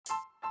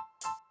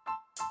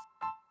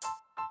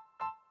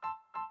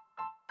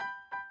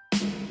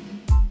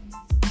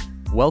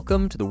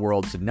Welcome to the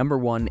world's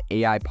 #1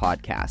 AI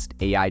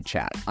podcast, AI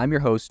Chat. I'm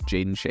your host,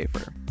 Jaden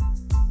Schaefer.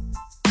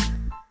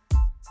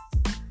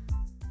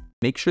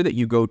 Make sure that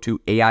you go to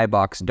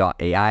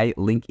aibox.ai,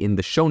 link in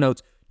the show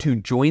notes, to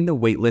join the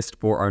waitlist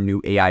for our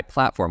new AI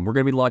platform. We're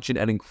going to be launching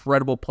an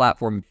incredible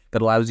platform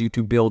that allows you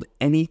to build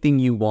anything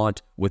you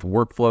want with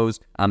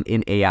workflows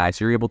in AI.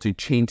 So you're able to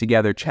chain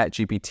together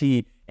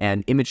ChatGPT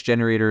and image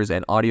generators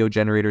and audio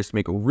generators to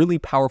make really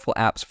powerful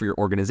apps for your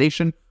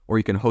organization, or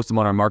you can host them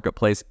on our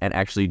marketplace and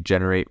actually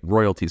generate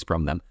royalties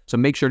from them. So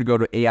make sure to go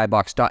to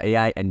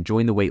aibox.ai and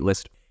join the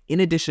waitlist. In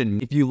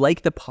addition, if you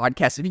like the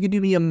podcast, if you could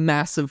do me a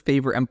massive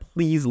favor and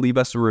please leave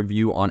us a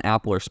review on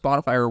Apple or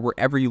Spotify or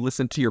wherever you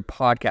listen to your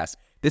podcast.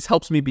 This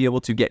helps me be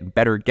able to get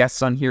better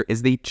guests on here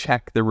as they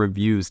check the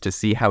reviews to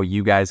see how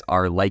you guys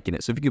are liking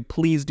it. So if you could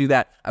please do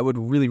that, I would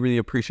really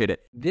appreciate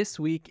it. This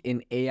week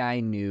in AI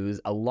news,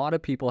 a lot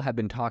of people have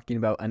been talking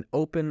about an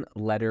open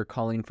letter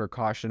calling for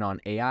caution on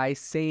AI,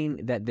 saying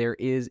that there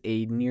is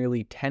a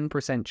nearly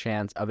 10%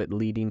 chance of it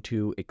leading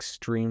to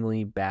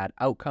extremely bad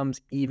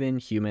outcomes, even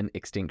human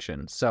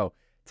extinction. So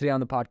today on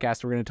the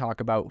podcast, we're going to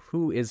talk about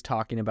who is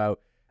talking about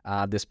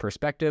this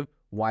perspective,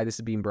 why this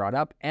is being brought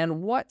up,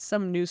 and what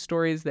some news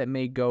stories that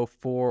may go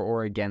for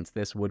or against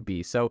this would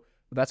be. So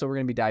that's what we're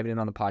going to be diving in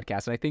on the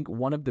podcast. And I think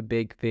one of the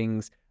big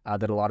things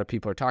that a lot of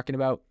people are talking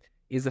about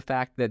is the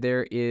fact that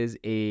there is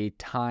a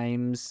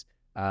Times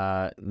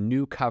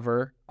new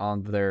cover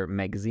on their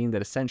magazine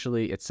that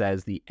essentially it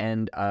says the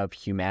end of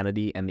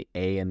humanity, and the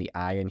A and the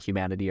I in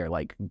humanity are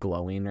like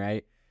glowing,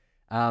 right?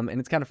 And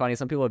it's kind of funny.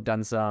 Some people have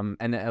done some,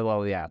 and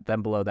well, yeah,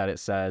 then below that it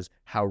says,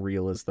 how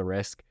real is the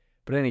risk?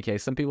 But in any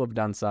case, some people have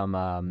done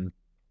some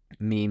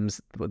memes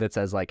that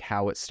says like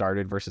how it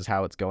started versus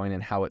how it's going,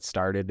 and how it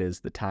started is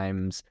the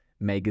Times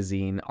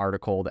magazine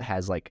article that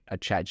has like a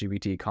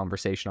ChatGPT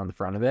conversation on the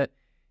front of it,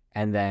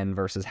 and then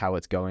versus how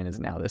it's going is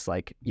now this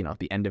like,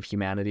 the end of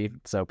humanity.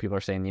 So people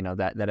are saying,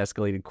 that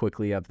escalated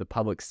quickly of the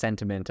public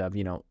sentiment of,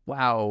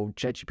 wow,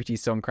 ChatGPT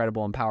is so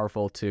incredible and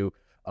powerful, to,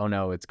 oh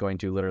no, it's going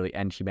to literally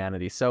end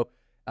humanity. So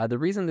the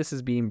reason this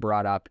is being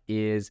brought up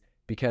is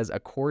because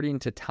according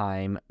to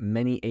Time,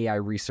 many AI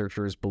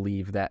researchers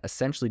believe that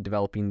essentially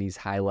developing these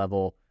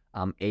high-level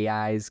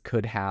AIs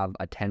could have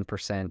a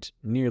 10%,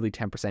 nearly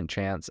 10%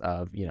 chance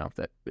of,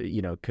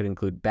 could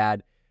include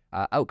bad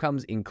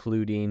outcomes,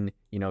 including,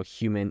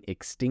 human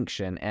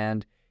extinction.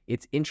 And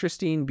it's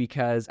interesting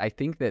because I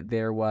think that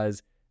there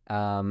was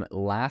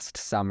last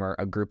summer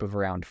a group of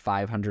around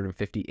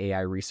 550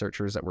 AI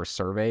researchers that were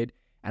surveyed,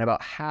 and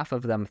about half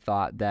of them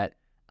thought that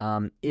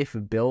if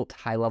built,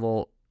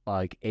 high-level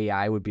like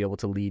AI would be able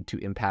to lead to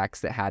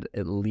impacts that had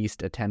at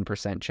least a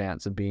 10%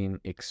 chance of being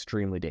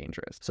extremely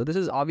dangerous. So this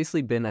has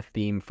obviously been a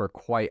theme for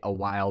quite a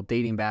while,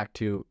 dating back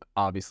to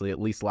obviously at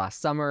least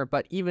last summer,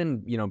 but even,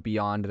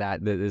 beyond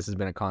that, this has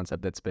been a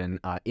concept that's been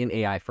in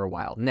AI for a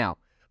while. Now,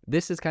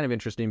 this is kind of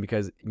interesting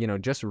because,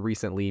 just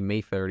recently,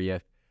 May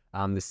 30th,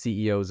 the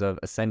CEOs of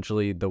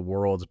essentially the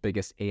world's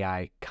biggest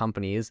AI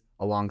companies,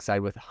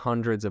 alongside with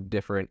hundreds of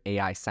different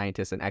AI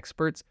scientists and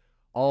experts,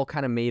 all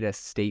kind of made a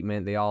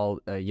statement. They all,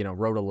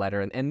 wrote a letter.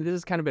 And this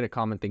has kind of been a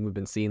common thing we've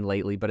been seeing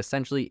lately. But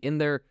essentially in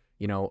their,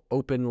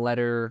 open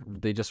letter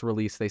they just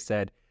released, they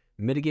said,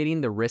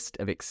 mitigating the risk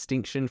of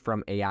extinction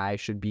from AI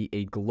should be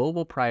a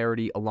global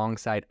priority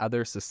alongside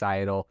other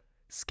societal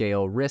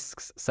scale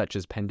risks such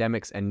as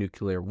pandemics and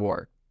nuclear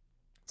war.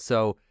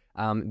 So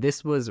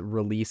this was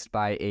released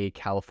by a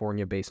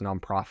California-based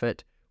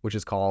nonprofit, which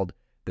is called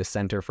the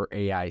Center for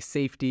AI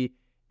Safety.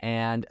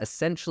 And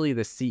essentially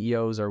the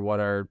CEOs are what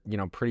are,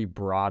 pretty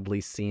broadly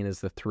seen as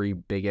the three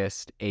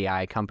biggest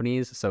AI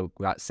companies. So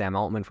we got Sam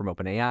Altman from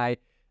OpenAI,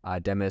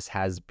 Demis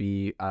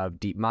Hassabis of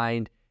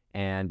DeepMind,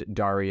 and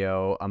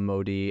Dario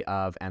Amodei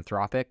of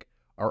Anthropic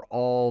are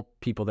all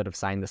people that have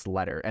signed this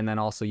letter. And then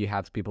also you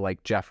have people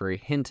like Geoffrey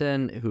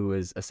Hinton, who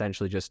is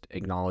essentially just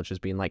acknowledged as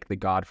being like the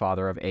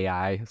godfather of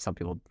AI. Some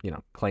people,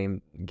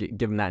 claim,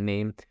 give him that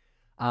name.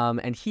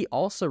 And he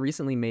also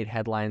recently made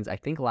headlines, I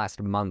think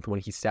last month, when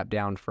he stepped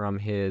down from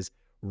his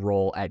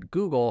role at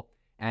Google.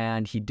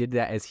 And he did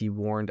that as he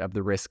warned of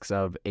the risks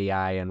of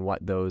AI and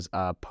what those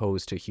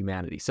pose to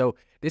humanity. So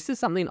this is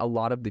something a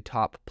lot of the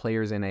top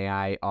players in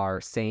AI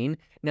are saying.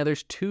 Now,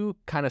 there's two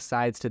kind of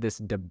sides to this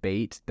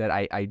debate that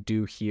I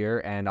do hear,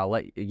 and I'll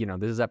let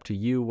this is up to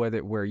you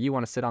where you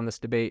want to sit on this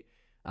debate.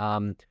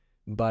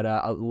 But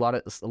a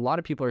lot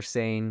of people are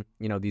saying,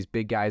 these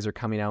big guys are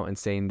coming out and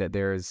saying that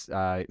there's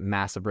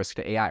massive risk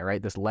to AI,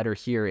 right? This letter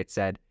here, it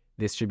said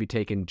this should be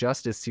taken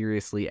just as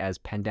seriously as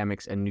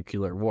pandemics and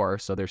nuclear war.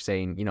 So they're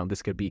saying,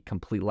 this could be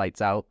complete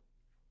lights out.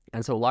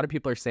 And so a lot of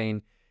people are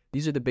saying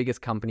these are the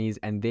biggest companies,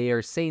 and they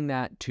are saying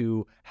that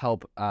to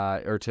help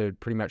or to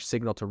pretty much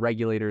signal to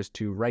regulators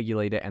to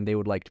regulate it. And they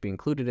would like to be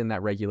included in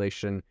that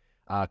regulation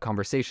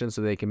conversation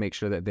so they can make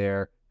sure that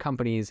their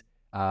companies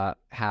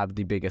have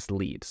the biggest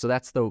lead. So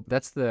that's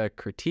the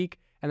critique.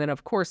 And then,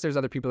 of course, there's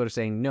other people that are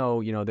saying,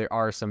 no, there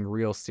are some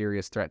real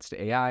serious threats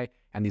to AI,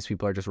 and these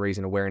people are just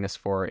raising awareness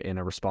for it in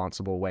a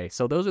responsible way.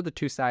 So those are the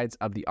two sides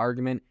of the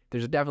argument.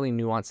 There's definitely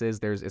nuances.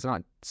 It's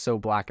not so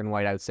black and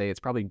white, I would say. It's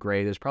probably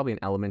gray. There's probably an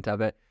element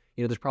of it.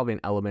 There's probably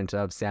an element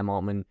of Sam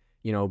Altman,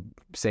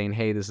 saying,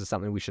 hey, this is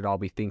something we should all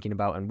be thinking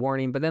about and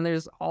warning. But then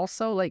there's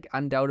also, like,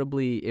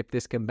 undoubtedly, if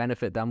this can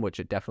benefit them, which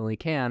it definitely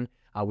can.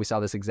 We saw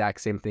this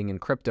exact same thing in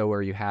crypto,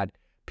 where you had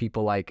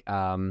people like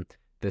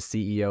the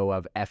CEO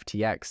of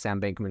FTX,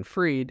 Sam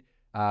Bankman-Fried,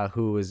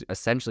 who is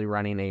essentially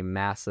running a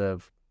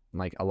massive,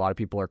 like a lot of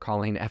people are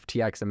calling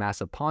FTX a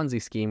massive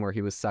Ponzi scheme, where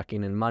he was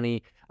sucking in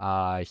money.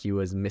 He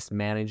was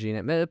mismanaging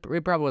it.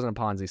 It probably wasn't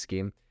a Ponzi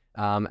scheme.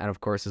 And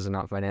of course, this is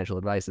not financial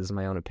advice. This is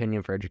my own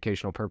opinion for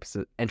educational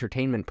purposes,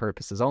 entertainment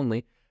purposes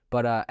only.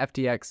 But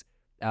FTX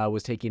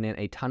was taking in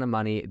a ton of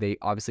money. They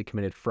obviously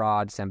committed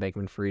fraud. Sam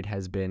Bankman-Fried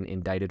has been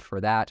indicted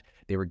for that.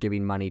 They were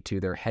giving money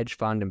to their hedge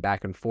fund and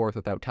back and forth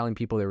without telling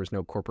people. There was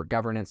no corporate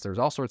governance. There was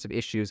all sorts of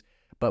issues.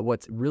 But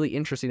what's really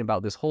interesting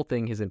about this whole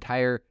thing, his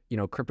entire,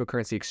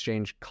 cryptocurrency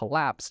exchange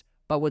collapsed.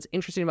 But what's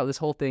interesting about this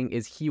whole thing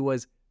is he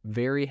was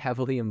very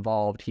heavily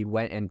involved. He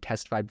went and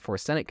testified before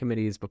Senate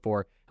committees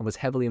before and was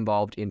heavily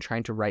involved in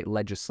trying to write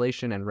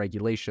legislation and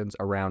regulations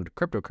around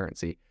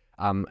cryptocurrency,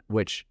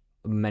 which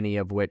many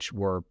of which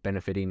were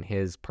benefiting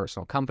his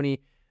personal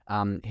company.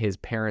 His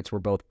parents were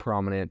both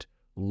prominent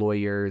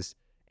lawyers,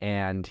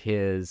 and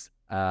his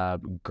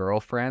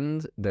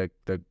girlfriend, the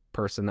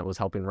person that was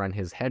helping run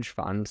his hedge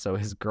fund, so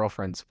his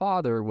girlfriend's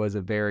father was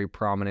a very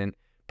prominent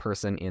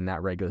person in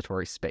that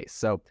regulatory space.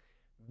 So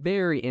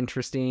very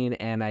interesting,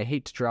 and I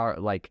hate to draw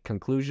like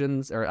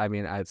conclusions or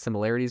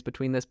similarities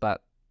between this,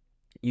 but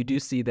you do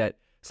see that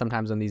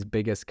sometimes when these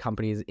biggest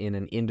companies in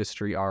an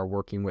industry are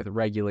working with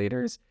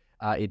regulators,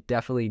 it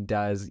definitely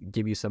does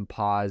give you some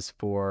pause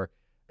for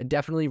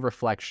definitely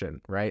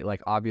reflection, right?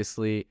 Like,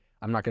 obviously,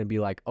 I'm not going to be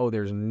like, oh,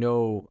 there's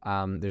no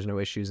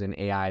issues in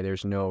AI,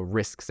 there's no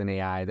risks in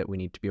AI that we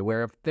need to be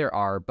aware of. There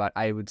are, but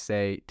I would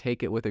say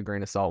take it with a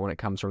grain of salt when it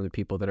comes from the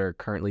people that are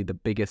currently the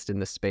biggest in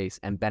the space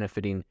and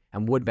benefiting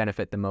and would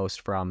benefit the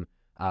most from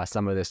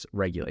some of this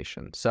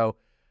regulation. So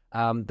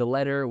the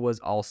letter was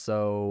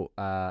also,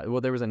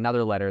 there was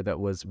another letter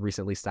that was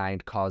recently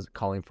signed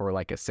calling for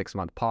like a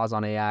 6-month pause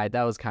on AI.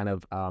 That was kind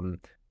of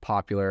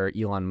popular.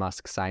 Elon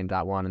Musk signed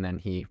that one, and then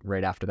he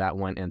right after that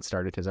went and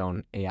started his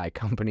own AI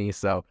company.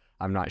 So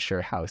I'm not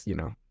sure how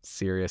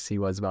serious he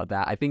was about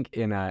that. I think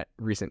in a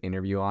recent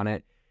interview on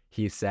it,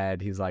 he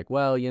said, he's like,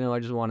 well, I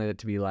just wanted it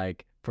to be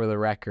like, for the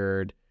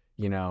record,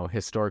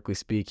 historically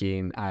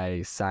speaking,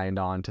 I signed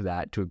on to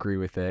that to agree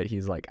with it.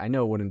 He's like, I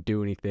know it wouldn't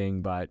do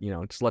anything, but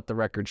just let the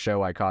record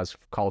show I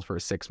called for a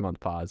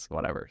 6-month pause,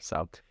 whatever.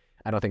 So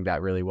I don't think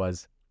that really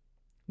was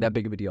that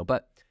big of a deal.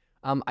 But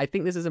I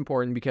think this is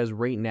important because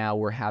right now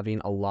we're having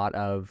a lot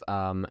of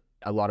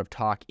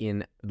talk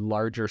in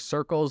larger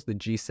circles. The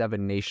G7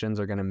 nations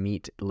are going to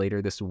meet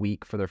later this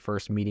week for their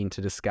first meeting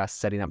to discuss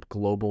setting up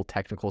global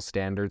technical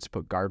standards to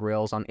put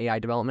guardrails on AI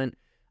development.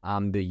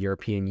 The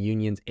European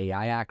Union's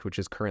AI Act, which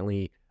is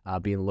currently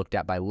being looked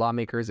at by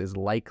lawmakers, is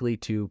likely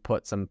to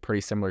put some pretty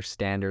similar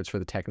standards for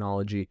the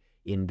technology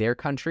in their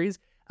countries.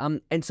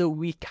 And so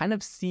we kind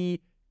of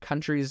see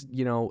countries,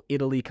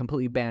 Italy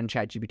completely banned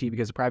ChatGPT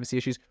because of privacy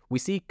issues. We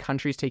see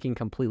countries taking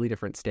completely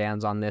different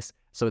stands on this.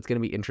 So it's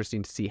going to be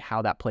interesting to see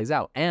how that plays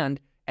out. And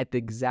at the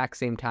exact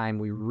same time,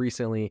 we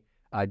recently,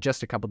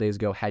 just a couple days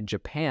ago, had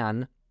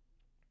Japan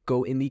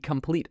go in the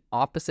complete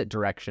opposite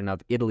direction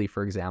of Italy,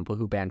 for example,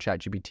 who banned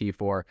ChatGPT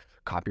for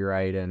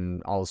copyright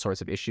and all sorts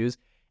of issues.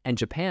 And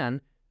Japan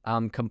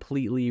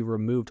completely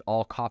removed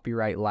all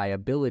copyright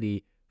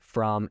liability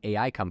from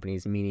AI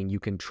companies, meaning you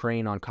can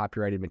train on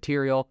copyrighted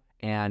material,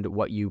 and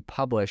what you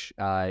publish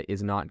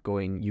is not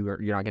going. You're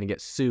not going to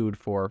get sued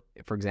for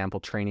example,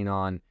 training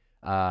on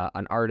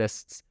an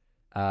artist's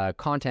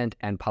content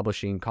and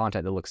publishing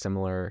content that looks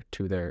similar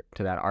to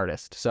that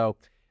artist. So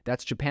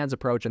that's Japan's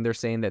approach, and they're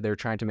saying that they're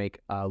trying to make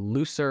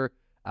looser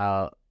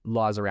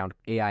laws around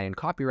AI and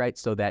copyright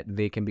so that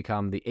they can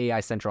become the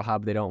AI central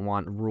hub. They don't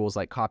want rules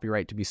like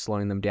copyright to be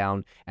slowing them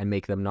down and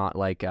make them not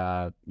like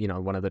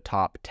one of the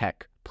top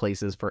tech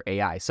places for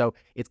AI. So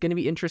it's going to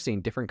be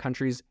interesting. Different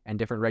countries and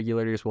different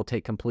regulators will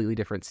take completely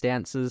different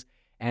stances,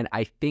 and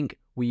I think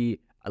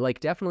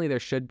definitely there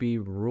should be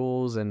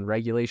rules and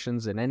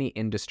regulations in any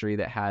industry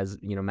that has,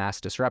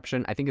 mass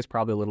disruption. I think it's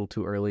probably a little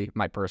too early.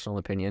 My personal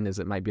opinion is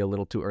it might be a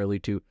little too early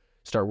to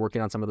start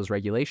working on some of those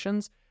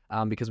regulations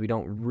because we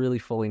don't really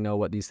fully know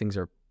what these things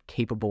are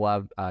capable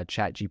of.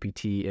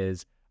 ChatGPT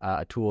is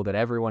a tool that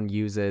everyone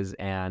uses,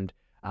 and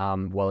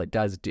while it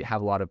does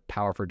have a lot of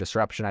power for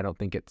disruption, I don't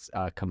think it's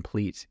a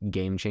complete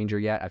game changer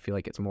yet. I feel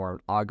like it's more an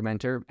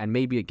augmenter, and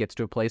maybe it gets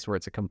to a place where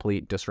it's a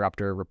complete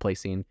disruptor,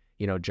 replacing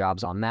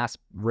jobs en masse.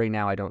 Right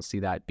now, I don't see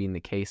that being the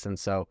case, and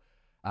so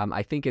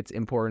I think it's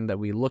important that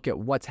we look at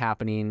what's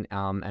happening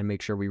and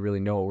make sure we really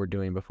know what we're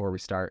doing before we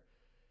start,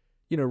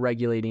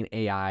 regulating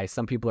AI.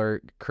 Some people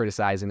are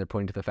criticizing, they're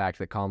pointing to the fact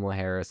that Kamala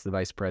Harris, the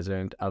vice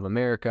president of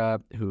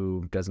America,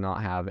 who does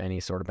not have any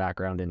sort of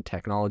background in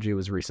technology,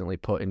 was recently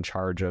put in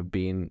charge of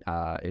being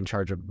in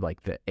charge of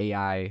like the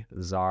AI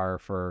czar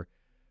for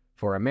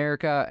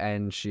America,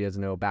 and she has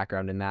no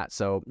background in that.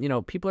 So,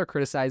 people are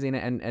criticizing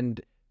it, and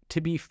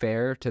to be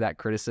fair to that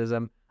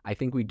criticism, I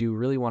think we do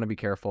really want to be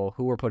careful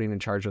who we're putting in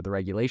charge of the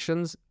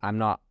regulations. I'm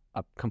not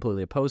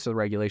completely opposed to the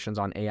regulations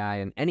on AI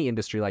in any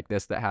industry like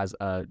this that has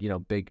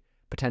big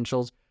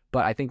potentials,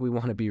 but I think we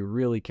want to be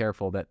really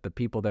careful that the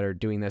people that are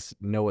doing this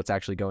know what's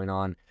actually going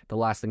on. The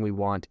last thing we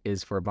want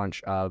is for a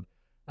bunch of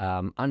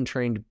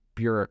untrained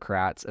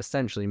bureaucrats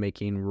essentially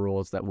making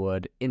rules that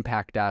would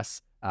impact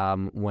us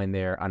when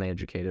they're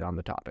uneducated on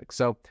the topic.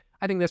 So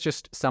I think that's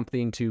just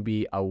something to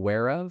be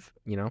aware of,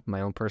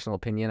 my own personal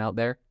opinion out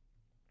there.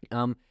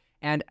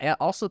 And I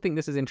also think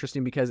this is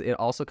interesting because it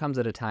also comes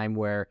at a time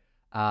where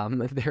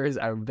there is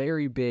a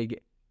very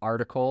big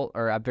article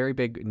or a very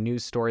big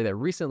news story that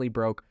recently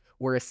broke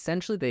where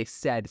essentially they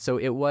said, so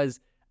it was,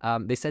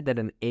 they said that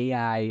an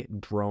AI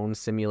drone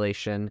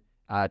simulation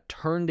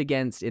turned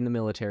against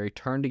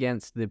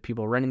the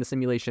people running the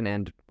simulation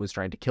and was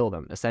trying to kill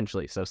them,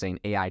 essentially. So saying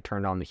AI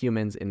turned on the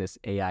humans in this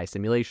AI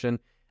simulation.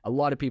 A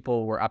lot of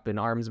people were up in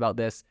arms about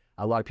this.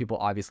 A lot of people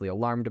obviously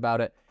alarmed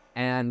about it.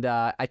 And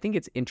I think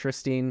it's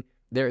interesting.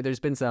 There's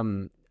been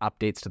some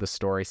updates to the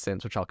story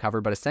since, which I'll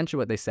cover. But essentially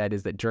what they said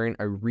is that during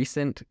a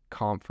recent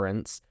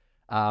conference,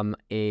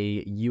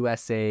 a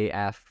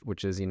USAF,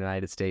 which is the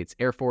United States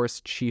Air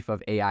Force Chief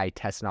of AI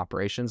Test and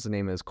Operations, the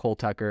name is Cole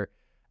Tucker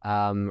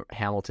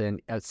Hamilton.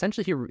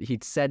 Essentially, he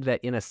said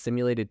that in a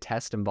simulated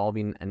test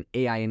involving an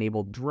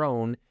AI-enabled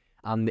drone,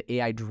 the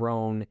AI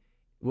drone,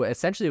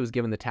 essentially it was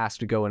given the task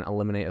to go and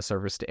eliminate a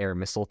surface-to-air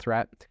missile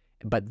threat.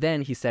 But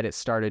then he said it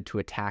started to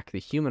attack the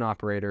human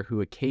operator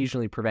who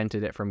occasionally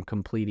prevented it from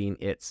completing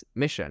its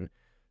mission.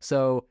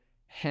 So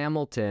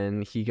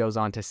Hamilton, he goes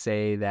on to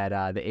say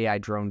that the AI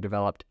drone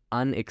developed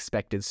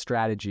unexpected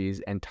strategies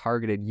and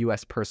targeted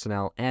U.S.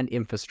 personnel and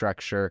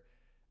infrastructure,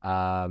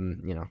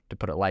 to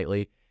put it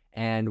lightly.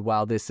 And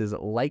while this is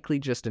likely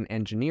just an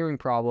engineering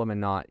problem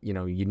and not,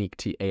 unique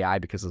to AI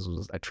because this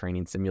was a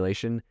training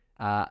simulation,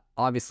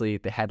 obviously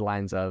the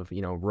headlines of,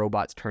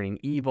 robots turning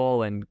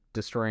evil and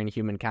destroying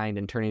humankind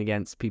and turning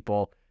against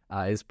people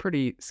is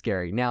pretty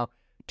scary. Now,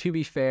 to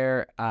be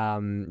fair,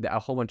 a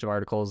whole bunch of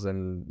articles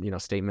and,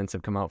 statements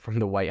have come out from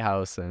the White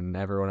House and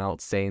everyone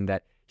else saying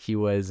that he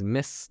was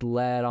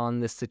misled on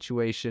this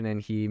situation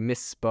and he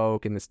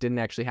misspoke and this didn't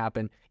actually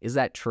happen. Is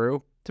that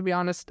true? To be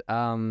honest,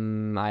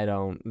 I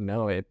don't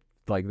know. It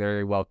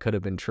very well could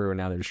have been true, and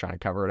now they're just trying to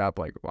cover it up.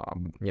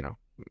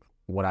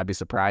 Would I be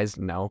surprised?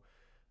 No.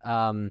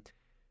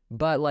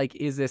 But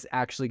is this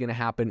actually going to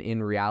happen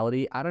in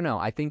reality? I don't know.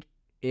 I think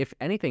if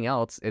anything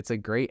else, it's a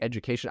great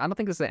education. I don't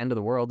think it's the end of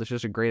the world. It's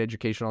just a great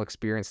educational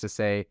experience to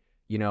say,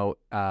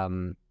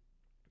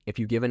 if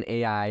you give an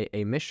AI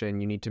a mission,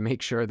 you need to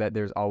make sure that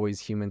there's always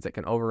humans that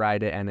can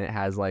override it, and it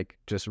has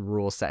just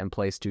rules set in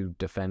place to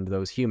defend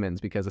those humans.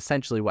 Because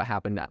essentially what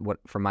happened,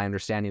 from my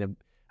understanding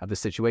of the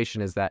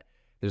situation, is that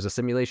there's a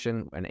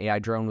simulation, an AI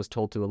drone was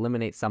told to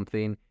eliminate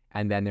something,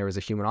 and then there was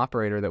a human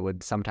operator that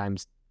would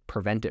sometimes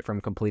prevent it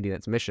from completing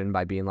its mission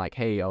by being like,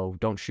 hey,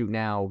 don't shoot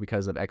now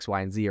because of X, Y,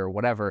 and Z or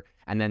whatever.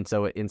 And then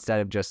so instead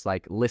of just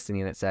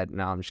listening, it said,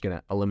 no, I'm just going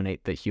to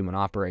eliminate the human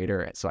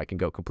operator so I can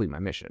go complete my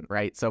mission,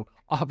 right? So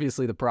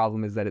obviously the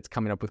problem is that it's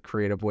coming up with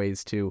creative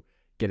ways to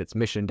get its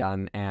mission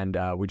done. And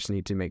we just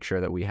need to make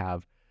sure that we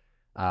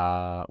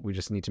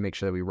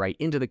write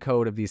into the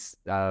code of these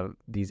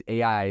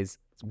AIs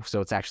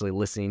so it's actually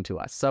listening to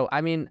us. So,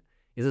 I mean,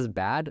 is this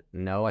bad?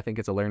 No, I think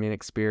it's a learning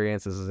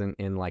experience. This isn't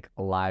in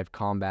live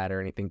combat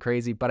or anything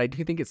crazy, but I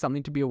do think it's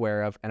something to be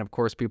aware of. And of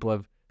course, people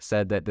have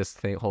said that this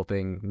whole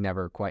thing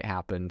never quite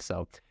happened.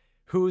 So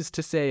who's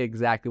to say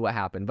exactly what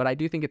happened? But I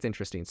do think it's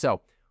interesting.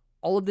 So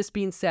all of this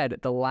being said,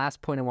 the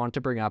last point I want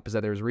to bring up is that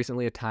there was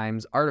recently a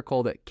Times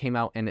article that came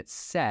out and it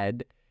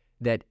said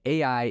that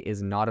AI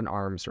is not an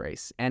arms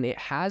race. And it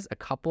has a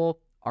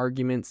couple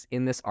arguments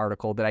in this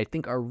article that I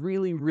think are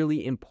really,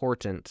 really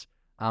important.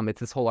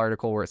 It's this whole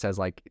article where it says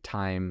the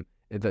Time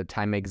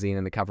magazine,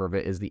 and the cover of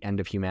it is the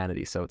end of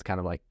humanity. So it's kind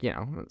of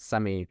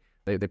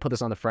they put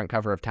this on the front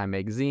cover of Time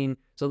magazine.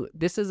 So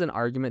this is an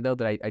argument though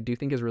that I do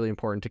think is really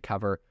important to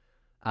cover.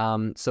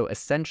 So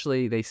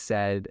essentially they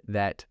said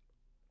that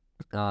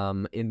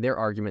in their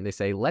argument, they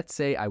say, let's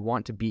say I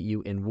want to beat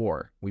you in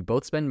war. We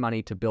both spend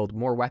money to build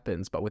more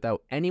weapons, but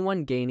without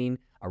anyone gaining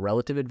a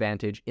relative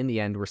advantage, in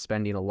the end, we're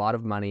spending a lot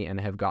of money and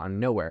have gotten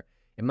nowhere.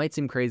 It might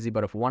seem crazy,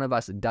 but if one of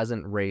us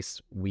doesn't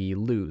race, we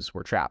lose.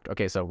 We're trapped.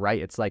 Okay, so,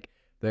 right, it's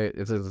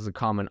it's a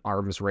common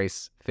arms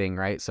race thing,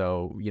 right?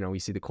 So, we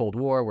see the Cold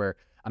War where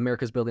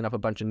America's building up a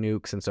bunch of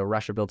nukes, and so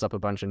Russia builds up a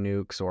bunch of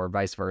nukes, or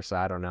vice versa,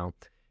 I don't know.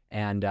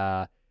 And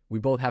we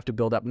both have to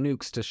build up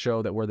nukes to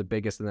show that we're the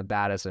biggest and the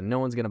baddest, and no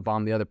one's going to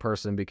bomb the other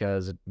person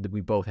because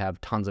we both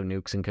have tons of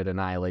nukes and could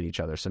annihilate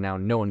each other. So now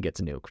no one gets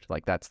nuked.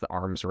 That's the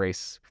arms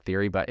race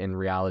theory. But in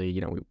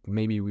reality,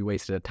 maybe we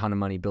wasted a ton of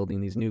money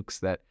building these nukes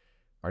that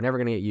are never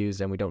going to get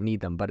used and we don't need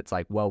them. But it's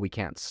like, well, we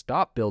can't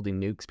stop building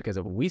nukes, because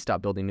if we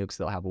stop building nukes,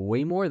 they'll have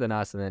way more than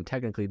us. And then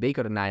technically they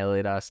could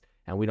annihilate us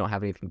and we don't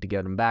have anything to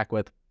get them back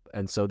with.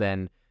 And so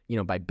then,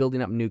 by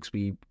building up nukes,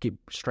 we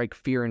strike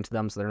fear into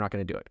them so they're not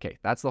going to do it. Okay,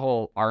 that's the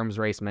whole arms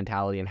race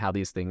mentality and how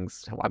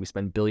why we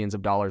spend billions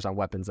of dollars on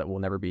weapons that will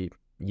never be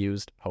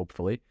used,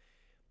 hopefully.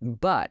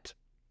 But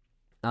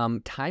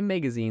Time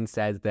Magazine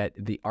says that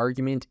the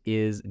argument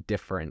is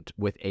different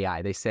with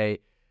AI. They say,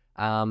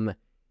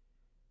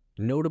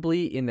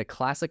 notably, in the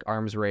classic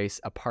arms race,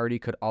 a party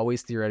could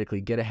always theoretically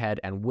get ahead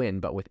and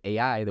win, but with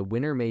AI, the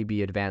winner may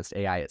be advanced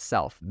AI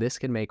itself. This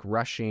can make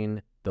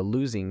rushing the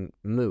losing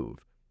move.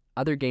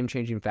 Other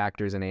game-changing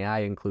factors in AI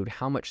include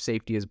how much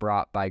safety is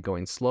brought by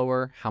going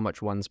slower, how much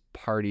one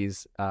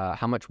party's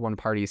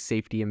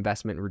safety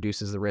investment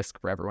reduces the risk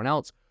for everyone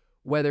else,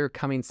 whether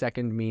coming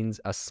second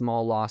means a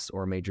small loss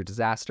or a major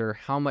disaster,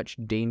 how much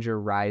danger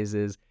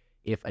rises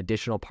if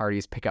additional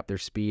parties pick up their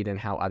speed, and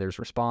how others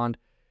respond.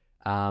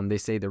 They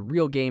say the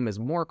real game is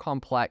more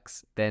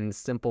complex than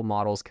simple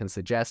models can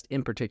suggest,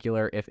 in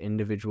particular if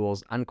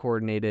individuals'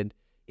 uncoordinated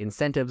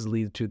incentives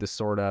lead to the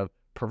sort of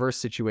perverse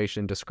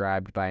situation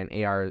described by an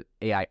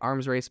AI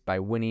arms race. By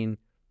winning,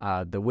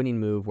 the winning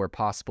move where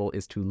possible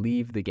is to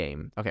leave the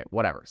game. Okay,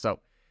 whatever. So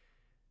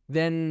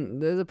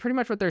then pretty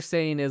much what they're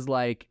saying is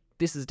like,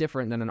 this is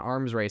different than an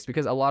arms race,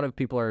 because a lot of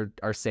people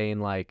are saying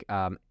like,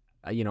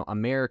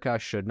 America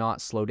should not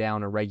slow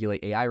down or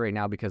regulate AI right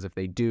now, because if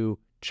they do,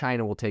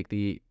 China will take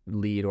the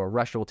lead, or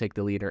Russia will take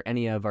the lead, or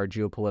any of our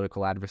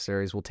geopolitical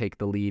adversaries will take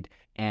the lead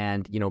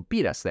and,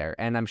 beat us there.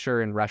 And I'm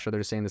sure in Russia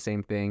they're saying the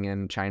same thing,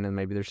 and China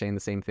maybe they're saying the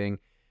same thing.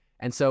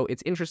 And so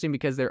it's interesting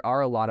because there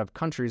are a lot of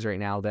countries right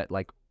now that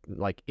like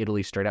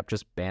Italy straight up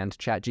just banned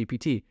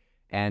ChatGPT,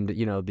 and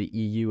the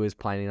EU is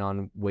planning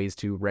on ways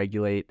to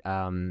regulate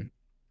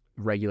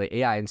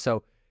AI. And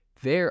so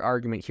their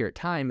argument here at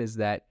Time is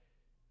that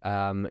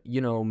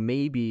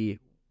maybe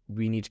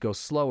we need to go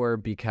slower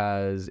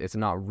because it's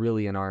not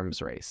really an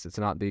arms race. It's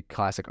not the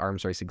classic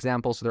arms race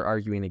example. So they're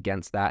arguing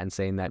against that and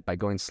saying that by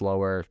going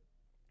slower,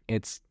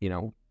 in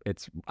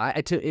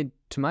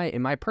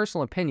my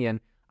personal opinion,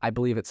 I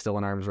believe it's still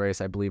an arms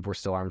race. I believe we're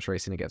still arms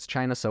racing against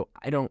China. So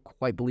I don't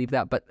quite believe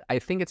that, but I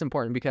think it's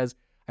important because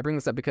I bring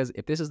this up because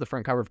if this is the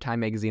front cover of Time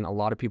Magazine, a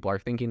lot of people are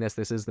thinking this.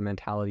 This is the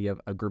mentality of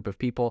a group of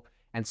people.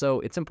 And so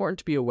it's important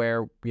to be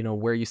aware,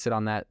 where you sit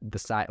on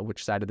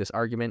which side of this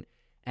argument.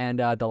 And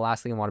the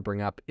last thing I want to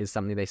bring up is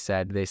something they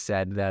said. They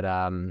said that,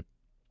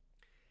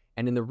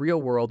 and in the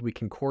real world, we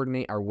can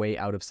coordinate our way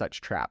out of such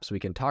traps. We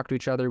can talk to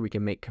each other. We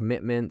can make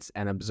commitments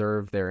and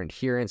observe their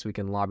adherence. We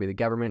can lobby the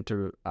government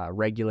to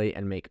regulate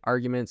and make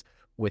arguments.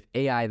 With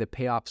AI, the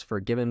payoffs for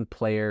a given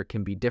player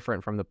can be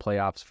different from the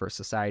payoffs for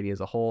society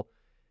as a whole.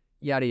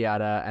 Yada,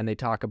 yada. And they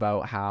talk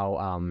about how,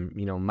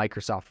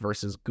 Microsoft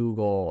versus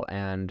Google,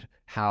 and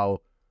how,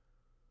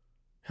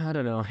 I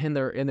don't know, in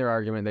their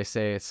argument, they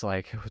say it's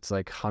like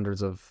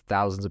hundreds of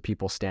thousands of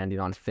people standing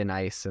on thin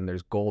ice, and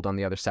there's gold on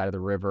the other side of the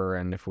river.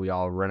 And if we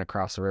all run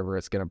across the river,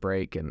 it's going to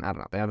break. And I don't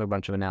know, they have a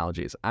bunch of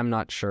analogies. I'm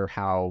not sure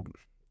how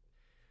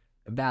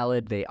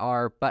valid they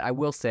are, but I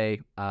will say,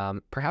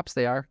 perhaps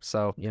they are.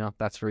 So,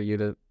 that's for you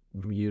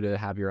to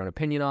have your own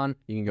opinion on.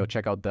 You can go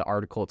check out the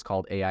article. It's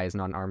called AI is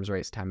Not an Arms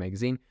Race, Time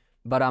Magazine.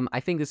 But I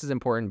think this is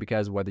important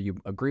because whether you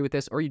agree with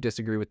this or you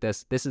disagree with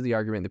this, this is the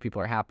argument that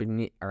people are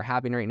having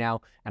right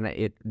now, and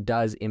it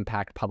does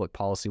impact public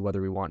policy,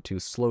 whether we want to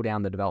slow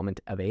down the development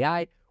of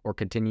AI or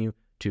continue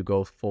to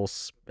go full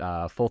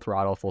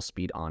throttle, full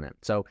speed on it.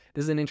 So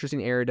this is an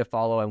interesting area to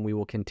follow, and we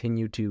will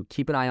continue to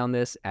keep an eye on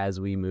this as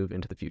we move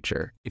into the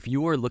future. If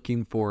you are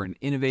looking for an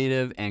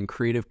innovative and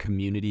creative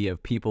community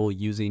of people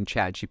using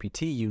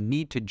ChatGPT, you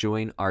need to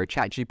join our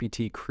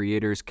ChatGPT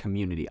creators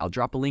community. I'll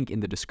drop a link in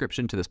the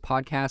description to this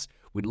podcast.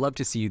 We'd love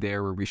to see you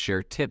there, where we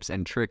share tips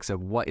and tricks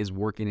of what is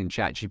working in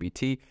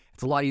ChatGPT.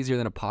 It's a lot easier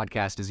than a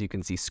podcast, as you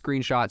can see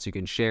screenshots, you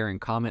can share and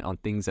comment on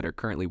things that are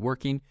currently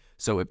working.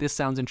 So if this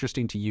sounds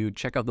interesting to you,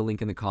 check out the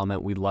link in the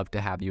comment. We'd love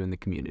to have you in the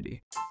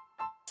community.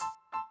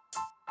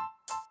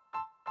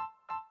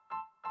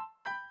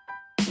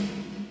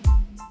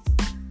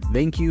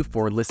 Thank you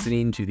for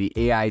listening to the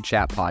AI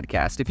Chat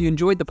Podcast. If you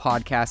enjoyed the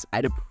podcast,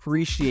 I'd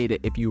appreciate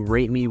it if you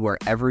rate me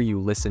wherever you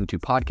listen to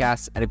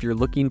podcasts. And if you're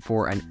looking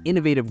for an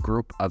innovative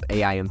group of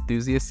AI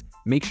enthusiasts,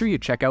 make sure you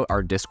check out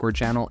our Discord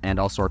channel and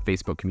also our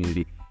Facebook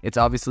community. It's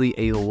obviously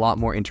a lot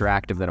more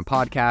interactive than a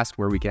podcast,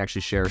 where we can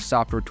actually share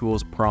software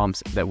tools,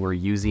 prompts that we're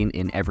using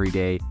in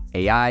everyday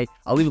AI.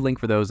 I'll leave a link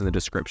for those in the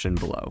description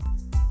below.